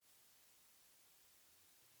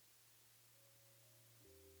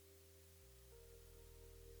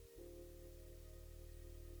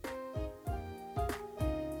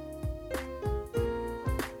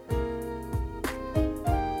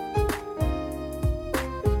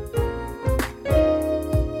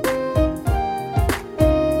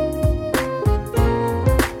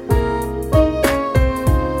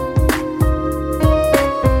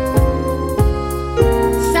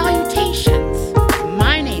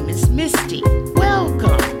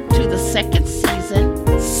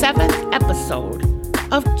episode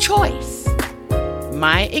of Choice,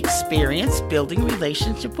 my experience building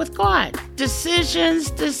relationship with God.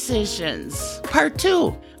 Decisions. Part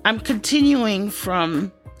 2. I'm continuing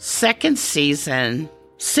from second season,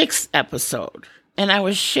 6th episode. And I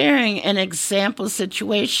was sharing an example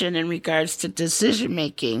situation in regards to decision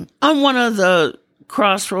making on one of the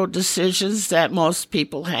crossroad decisions that most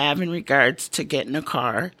people have in regards to getting a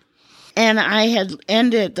car. And I had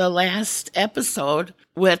ended the last episode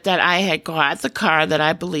with that I had got the car that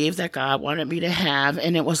I believed that God wanted me to have,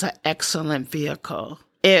 and it was an excellent vehicle.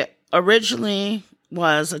 It originally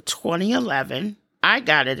was a 2011. I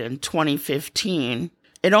got it in 2015.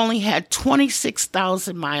 It only had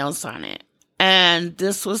 26,000 miles on it. And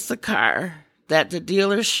this was the car that the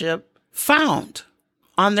dealership found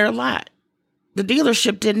on their lot. The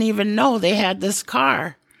dealership didn't even know they had this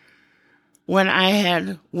car when I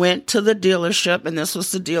had went to the dealership, and this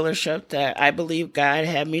was the dealership that I believe God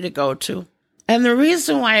had me to go to. And the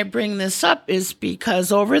reason why I bring this up is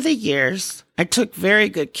because over the years, I took very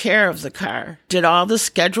good care of the car, did all the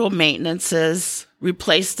scheduled maintenances,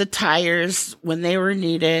 replaced the tires when they were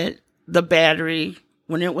needed, the battery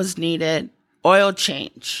when it was needed, oil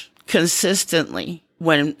change consistently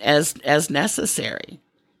when as necessary.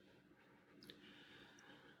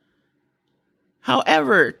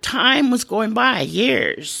 However, time was going by,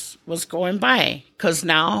 years was going by, because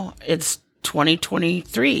now it's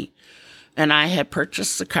 2023, and I had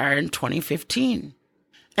purchased the car in 2015.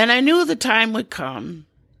 And I knew the time would come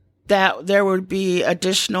that there would be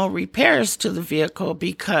additional repairs to the vehicle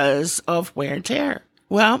because of wear and tear.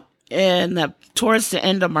 Well, towards the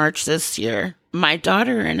end of March this year, my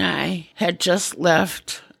daughter and I had just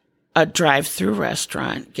left a drive-through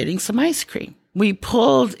restaurant getting some ice cream. We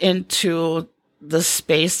pulled into the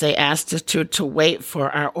space they asked us to wait for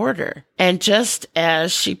our order. And just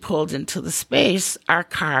as she pulled into the space, our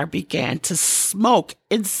car began to smoke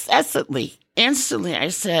incessantly. Instantly, I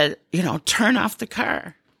said, turn off the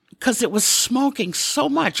car, because it was smoking so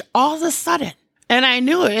much all of a sudden. And I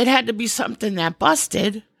knew it had to be something that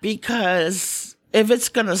busted, because if it's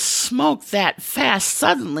going to smoke that fast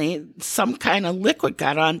suddenly, some kind of liquid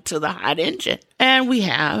got onto the hot engine. And we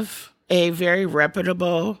have a very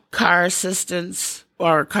reputable car assistance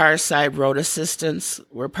or car side road assistance.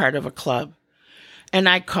 We're part of a club. And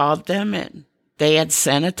I called them, and they had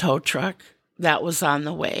sent a tow truck that was on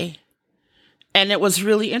the way. And it was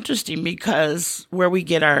really interesting because where we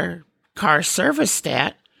get our car serviced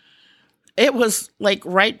at, it was like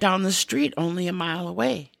right down the street, only a mile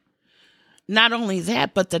away. Not only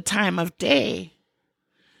that, but the time of day.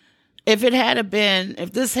 If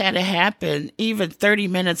this had happened even 30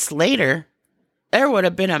 minutes later, there would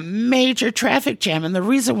have been a major traffic jam. And the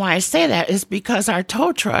reason why I say that is because our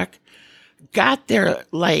tow truck got there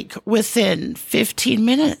like within 20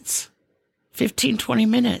 minutes.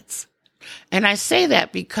 And I say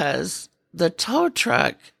that because the tow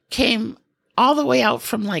truck came all the way out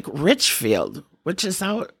from like Richfield, which is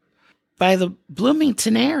out by the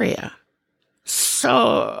Bloomington area.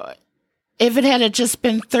 So if it had just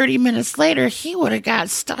been 30 minutes later, he would have got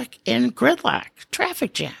stuck in gridlock,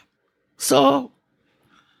 traffic jam. So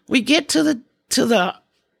we get to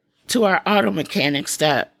our auto mechanics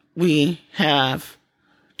that we have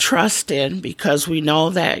trust in, because we know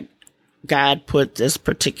that God put this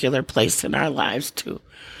particular place in our lives to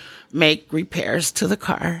make repairs to the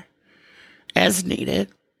car as needed.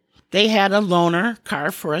 They had a loaner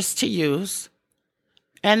car for us to use.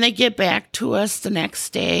 And they get back to us the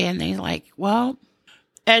next day, and they like, well,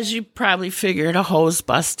 as you probably figured, a hose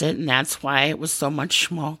busted, and that's why it was so much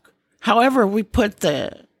smoke. However, we put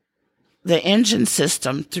the engine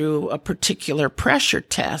system through a particular pressure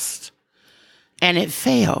test, and it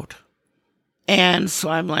failed. And so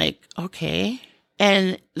I'm like, okay.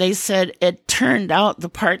 And they said it turned out the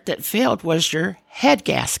part that failed was your head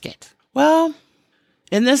gasket. Well,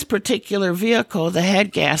 in this particular vehicle, the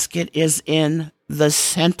head gasket is in the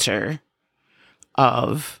center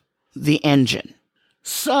of the engine.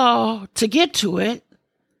 So to get to it,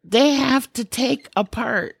 they have to take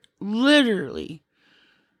apart literally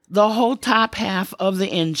the whole top half of the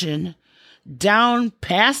engine, down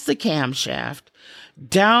past the camshaft,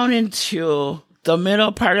 down into the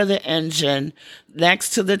middle part of the engine, next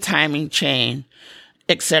to the timing chain,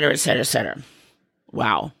 et cetera, et cetera, et cetera.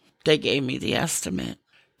 Wow. They gave me the estimate.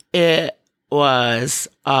 It was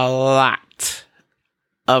a lot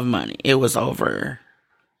of money. It was over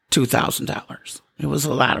 $2,000. It was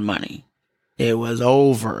a lot of money. It was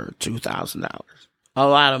over $2,000. A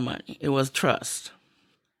lot of money. It was trust.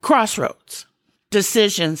 Crossroads.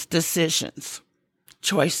 Decisions.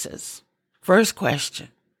 Choices. First question,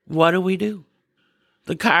 what do we do?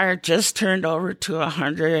 The car just turned over to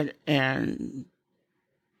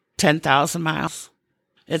 110,000 miles.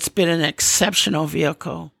 It's been an exceptional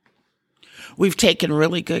vehicle. We've taken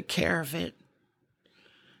really good care of it.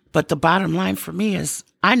 But the bottom line for me is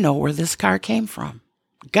I know where this car came from.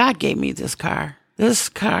 God gave me this car. This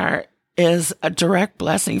car is a direct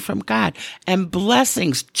blessing from God. And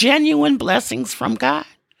blessings, genuine blessings from God,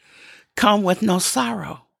 come with no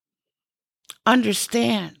sorrow.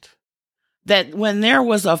 Understand that when there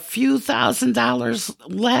was a few $1,000s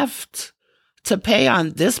left to pay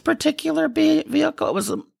on this particular vehicle, it was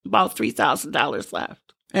about $3,000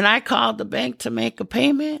 left. And I called the bank to make a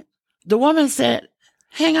payment. The woman said,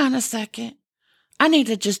 hang on a second. I need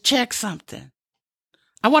to just check something.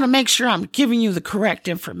 I want to make sure I'm giving you the correct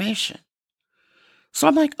information. So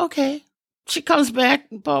I'm like, okay. She comes back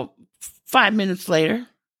about 5 minutes later.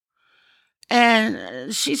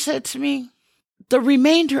 And she said to me, the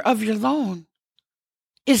remainder of your loan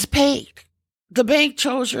is paid. The bank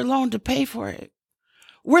chose your loan to pay for it.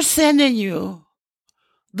 We're sending you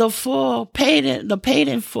the paid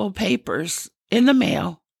in full papers in the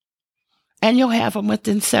mail, and you'll have them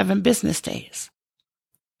within 7 business days.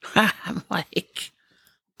 I'm like,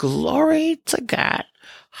 glory to God.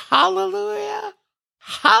 Hallelujah.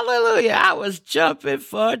 Hallelujah. I was jumping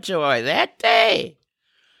for joy that day.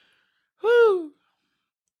 Whew.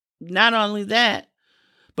 Not only that,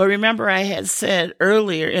 but remember I had said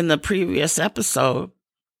earlier in the previous episode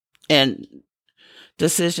and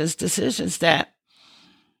decisions, that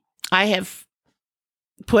I have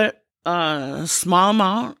put a small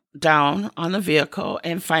amount down on the vehicle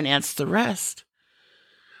and financed the rest.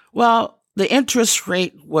 Well, the interest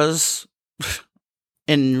rate was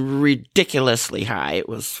ridiculously high. It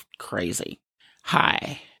was crazy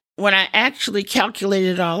high. When I actually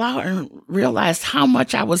calculated it all out and realized how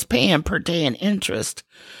much I was paying per day in interest,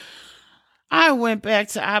 I went back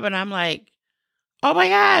to Abba and I'm like, oh my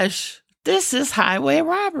gosh, this is highway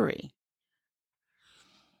robbery.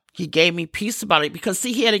 He gave me peace about it because,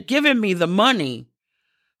 see, he had given me the money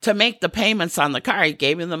to make the payments on the car. He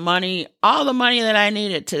gave me the money, all the money that I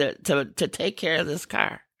needed to take care of this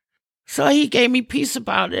car. So he gave me peace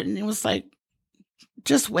about it, and he was like,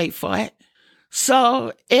 just wait for it.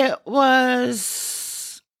 So it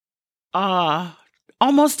was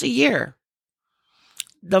almost a year,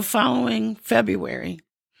 the following February,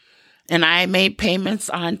 and I made payments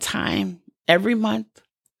on time every month,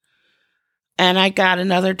 and I got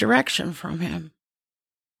another direction from him.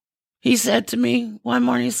 He said to me one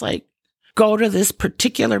morning, he's like, go to this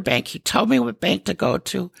particular bank. He told me what bank to go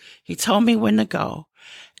to. He told me when to go.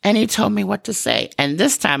 And he told me what to say. And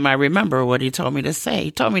this time I remember what he told me to say.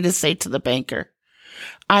 He told me to say to the banker,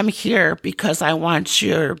 I'm here because I want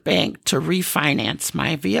your bank to refinance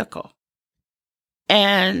my vehicle.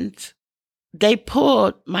 And they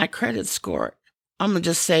pulled my credit score. I'm going to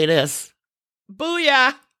just say this.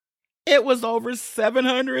 Booyah! It was over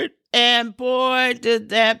 700. And boy, did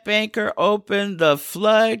that banker open the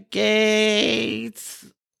floodgates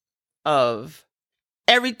of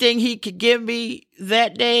everything he could give me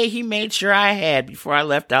that day. He made sure I had before I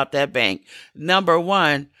left out that bank. Number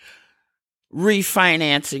one,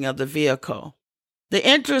 refinancing of the vehicle. The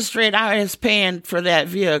interest rate I was paying for that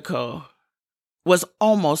vehicle was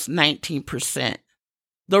almost 19%.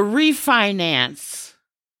 The refinance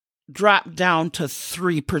dropped down to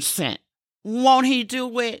 3%. Won't he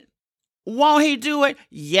do it? Won't he do it?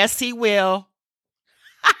 Yes, he will.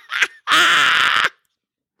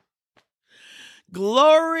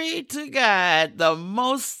 Glory to God, the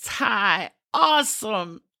Most High,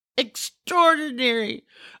 awesome, extraordinary,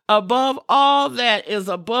 above all that is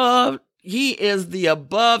above. He is the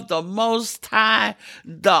above, the Most High,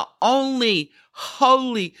 the only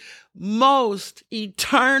holy, most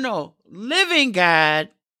eternal, living God.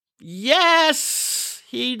 Yes,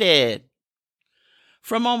 he did.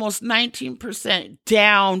 From almost 19%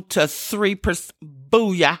 down to 3%.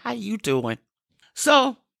 Booyah, how you doing?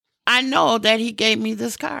 So I know that he gave me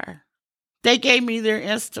this car. They gave me their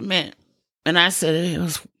estimate. And I said it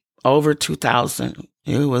was over $2,000.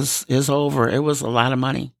 It's over. It was a lot of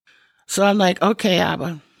money. So I'm like, okay,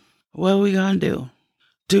 Abba, what are we going to do?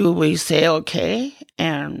 Do we say okay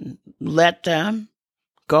and let them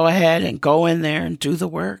go ahead and go in there and do the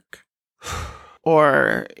work?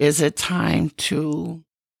 Or is it time to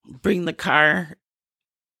bring the car,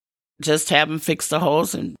 just have them fix the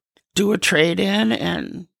holes and do a trade-in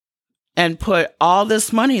and put all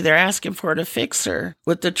this money they're asking for to fix her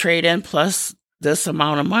with the trade-in plus this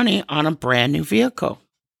amount of money on a brand new vehicle?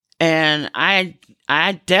 And I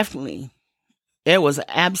definitely, it was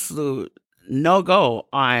absolute no-go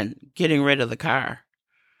on getting rid of the car.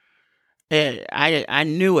 I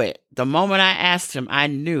knew it. The moment I asked him, I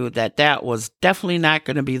knew that was definitely not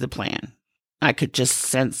going to be the plan. I could just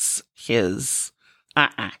sense his,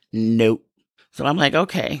 nope. So I'm like,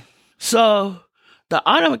 okay. So the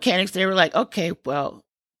auto mechanics, they were like, okay, well,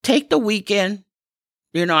 take the weekend.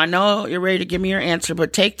 I know you're ready to give me your answer,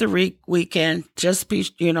 but take the weekend. Just be,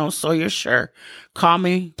 so you're sure. Call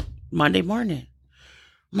me Monday morning.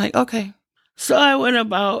 I'm like, okay. So I went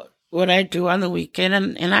about what I do on the weekend,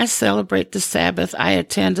 and I celebrate the Sabbath. I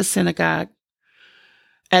attend a synagogue,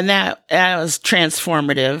 and that was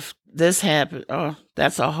transformative. This happened. Oh,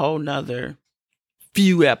 that's a whole nother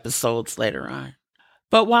few episodes later on.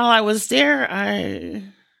 But while I was there, I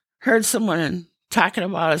heard someone talking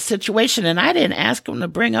about a situation, and I didn't ask them to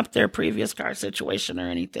bring up their previous car situation or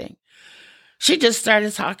anything. She just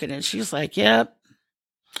started talking, and she's like, yep,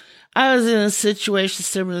 I was in a situation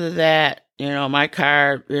similar to that. My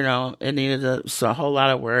car, it needed a whole lot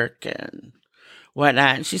of work and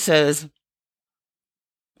whatnot. And she says,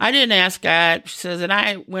 I didn't ask God. She says, and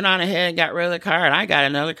I went on ahead and got rid of the car, and I got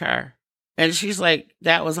another car. And she's like,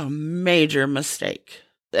 that was a major mistake.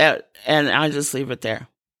 And I'll just leave it there.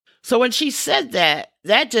 So when she said that,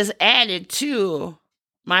 that just added to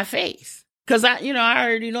my faith. Because I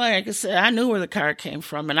already know, like I said, I knew where the car came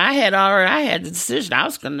from. And I had the decision. I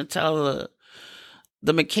was going to tell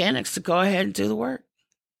the mechanics to go ahead and do the work.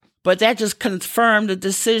 But that just confirmed the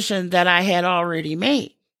decision that I had already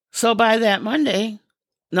made. So by that Monday,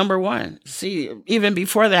 number one, even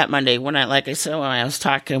before that Monday, when I was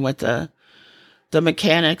talking with the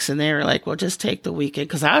mechanics, and they were like, well, just take the weekend,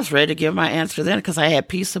 because I was ready to give my answer then, because I had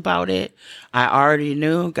peace about it. I already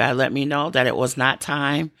knew, God let me know that it was not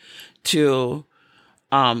time to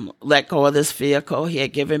let go of this vehicle he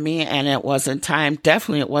had given me, and it wasn't time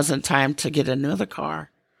to get another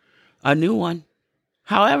car, a new one.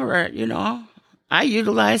 However, I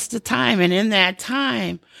utilized the time, and in that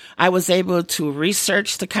time, I was able to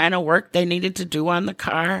research the kind of work they needed to do on the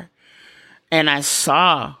car, and I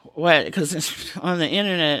saw because on the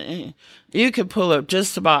internet, you can pull up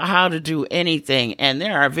just about how to do anything, and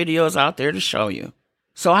there are videos out there to show you.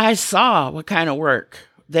 So I saw what kind of work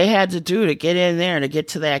they had to do to get in there, to get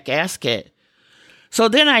to that gasket. So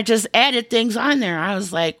then I just added things on there. I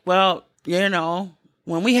was like, well,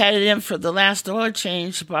 when we had it in for the last oil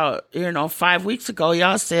change about, 5 weeks ago,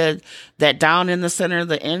 y'all said that down in the center of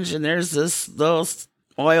the engine, there's this little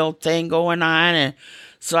oil thing going on. And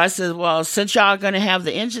so I said, well, since y'all are going to have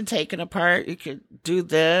the engine taken apart, you could do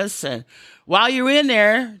this. And while you're in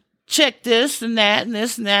there, check this and that and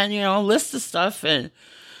this and that, list of stuff. And,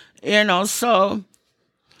 so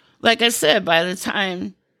like I said, by the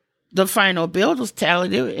time the final bill was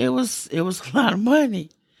tallied, it was a lot of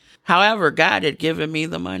money. However, God had given me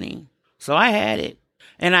the money. So I had it,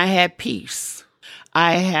 and I had peace.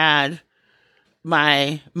 I had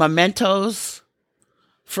my mementos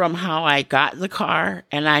from how I got the car,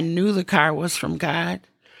 and I knew the car was from God.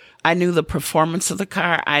 I knew the performance of the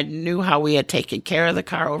car. I knew how we had taken care of the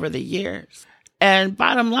car over the years. And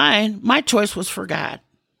bottom line, my choice was for God.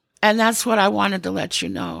 And that's what I wanted to let you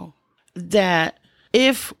know, that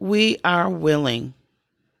if we are willing,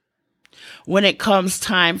 when it comes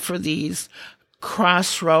time for these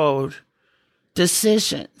crossroad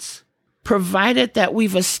decisions, provided that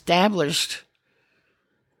we've established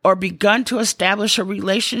or begun to establish a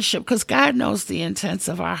relationship, because God knows the intents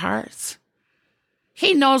of our hearts.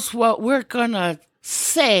 He knows what we're going to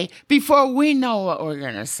say before we know what we're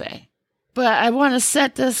going to say. But I want to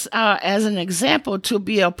set this out as an example to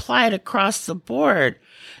be applied across the board.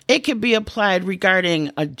 It can be applied regarding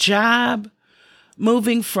a job,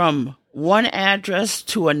 moving from one address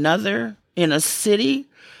to another in a city,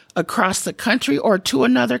 across the country, or to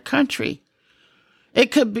another country. It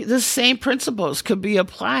could be the same principles could be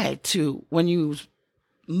applied to when you're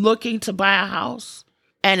looking to buy a house,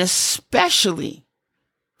 and especially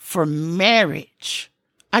for marriage.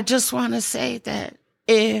 I just want to say that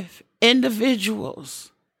if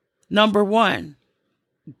individuals, number one,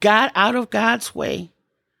 got out of God's way,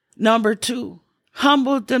 number two,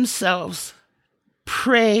 humbled themselves,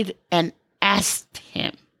 prayed, and asked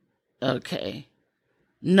him, okay,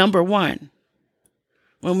 number one,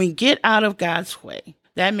 when we get out of God's way,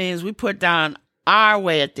 that means we put down our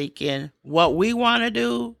way of thinking, what we want to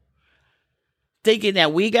do, thinking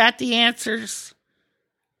that we got the answers.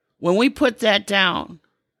 When we put that down,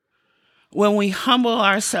 when we humble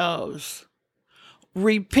ourselves,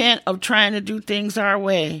 repent of trying to do things our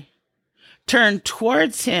way, turn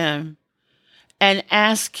towards him and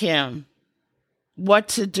ask him what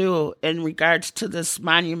to do in regards to this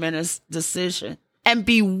monumentous decision, and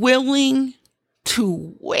be willing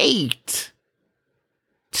to wait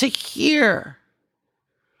to hear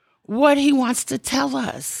what he wants to tell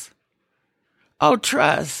us. Oh,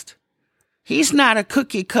 trust. He's not a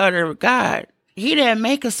cookie cutter God. He didn't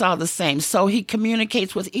make us all the same, so he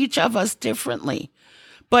communicates with each of us differently.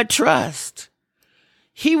 But trust.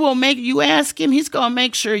 He will make you ask him, he's going to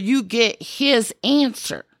make sure you get his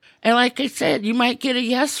answer. And like I said, you might get a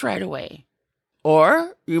yes right away.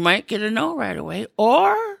 Or you might get a no right away.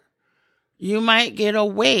 Or you might get a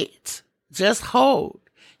wait. Just hold.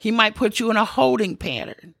 He might put you in a holding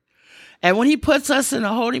pattern. And when he puts us in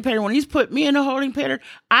a holding pattern, when he's put me in a holding pattern,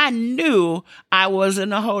 I knew I was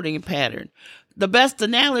in a holding pattern. The best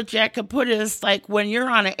analogy I could put is like when you're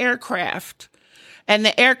on an aircraft and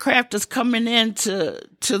the aircraft is coming into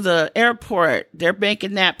the airport. They're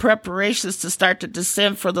making that preparations to start to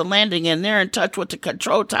descend for the landing, and they're in touch with the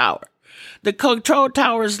control tower. The control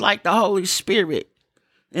tower is like the Holy Spirit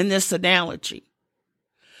in this analogy.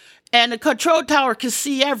 And the control tower can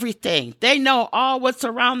see everything. They know all what's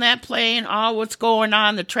around that plane, all what's going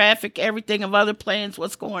on, the traffic, everything of other planes,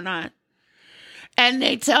 what's going on. And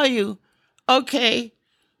they tell you, okay,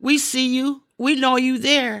 we see you. We know you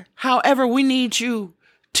there. However, we need you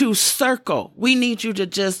to circle. We need you to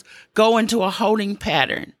just go into a holding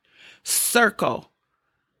pattern. Circle.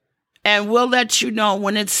 And we'll let you know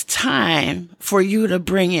when it's time for you to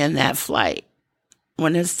bring in that flight,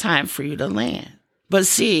 when it's time for you to land. But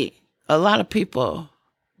see, a lot of people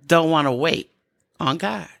don't want to wait on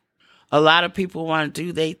God. A lot of people want to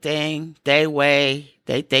do their thing, their way.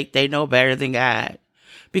 They think they know better than God.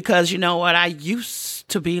 Because you know what? I used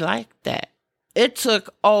to be like that. It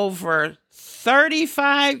took over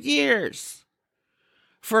 35 years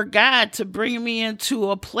for God to bring me into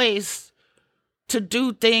a place to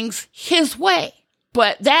do things his way.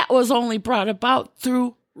 But that was only brought about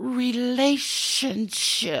through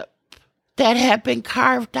relationship that had been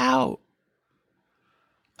carved out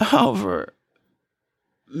over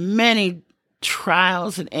many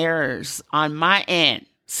trials and errors on my end.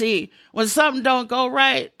 See, when something don't go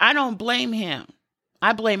right, I don't blame him.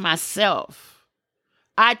 I blame myself.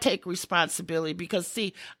 I take responsibility because,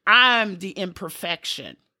 see, I'm the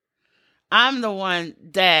imperfection. I'm the one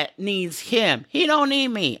that needs him. He don't need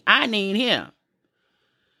me. I need him.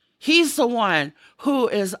 He's the one who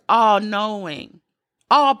is all-knowing,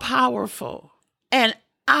 all-powerful, and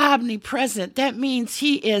omnipresent. That means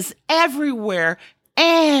he is everywhere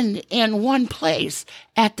and in one place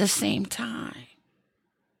at the same time.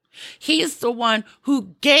 He's the one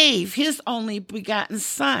who gave his only begotten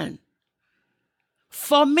son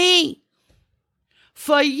for me,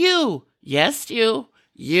 for you. Yes, you,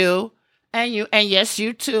 and you, and yes,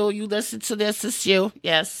 you too. You listen to this, it's you.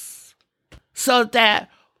 Yes. So that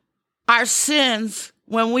our sins,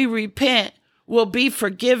 when we repent, will be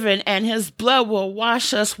forgiven and his blood will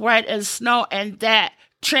wash us white as snow. And that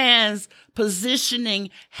transpositioning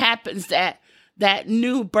happens, that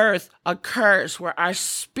new birth occurs where our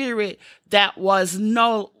spirit that was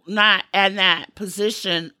not in that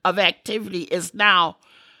position of activity is now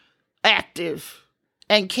active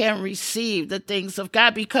and can receive the things of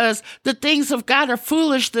God, because the things of God are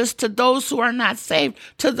foolishness to those who are not saved,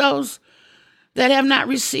 to those that have not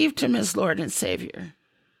received him as Lord and Savior.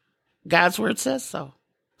 God's word says so.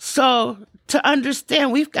 So to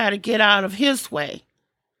understand, we've got to get out of his way.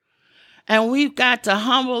 And we've got to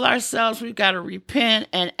humble ourselves. We've got to repent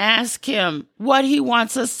and ask him what he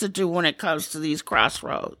wants us to do when it comes to these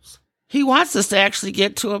crossroads. He wants us to actually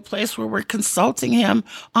get to a place where we're consulting him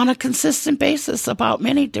on a consistent basis about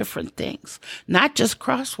many different things, not just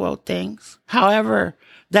crossroad things. However,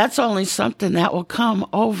 that's only something that will come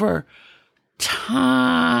over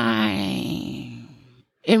time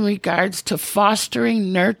in regards to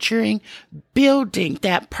fostering, nurturing, building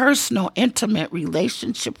that personal, intimate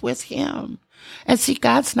relationship with him. And see,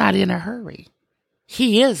 God's not in a hurry.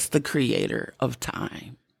 He is the creator of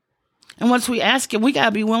time. And once we ask him, we got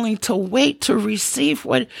to be willing to wait to receive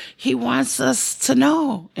what he wants us to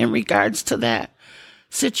know in regards to that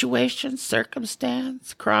situation,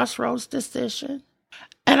 circumstance, crossroads decision.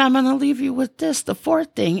 And I'm going to leave you with this. The fourth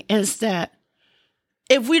thing is that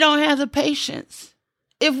if we don't have the patience,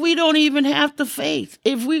 if we don't even have the faith,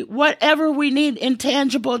 if we, whatever we need,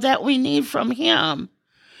 intangible that we need from him,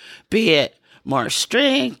 be it more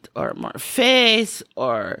strength or more faith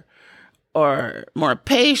or more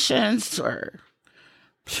patience or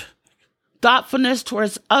thoughtfulness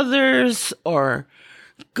towards others or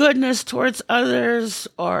goodness towards others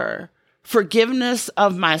or forgiveness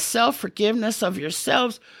of myself, forgiveness of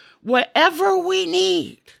yourselves, whatever we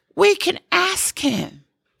need, we can ask him.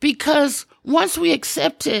 Because once we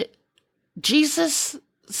accepted Jesus'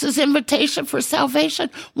 Jesus' invitation for salvation.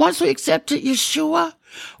 Once we accepted Yeshua,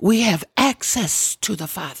 we have access to the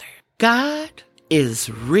Father. God is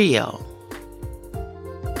real.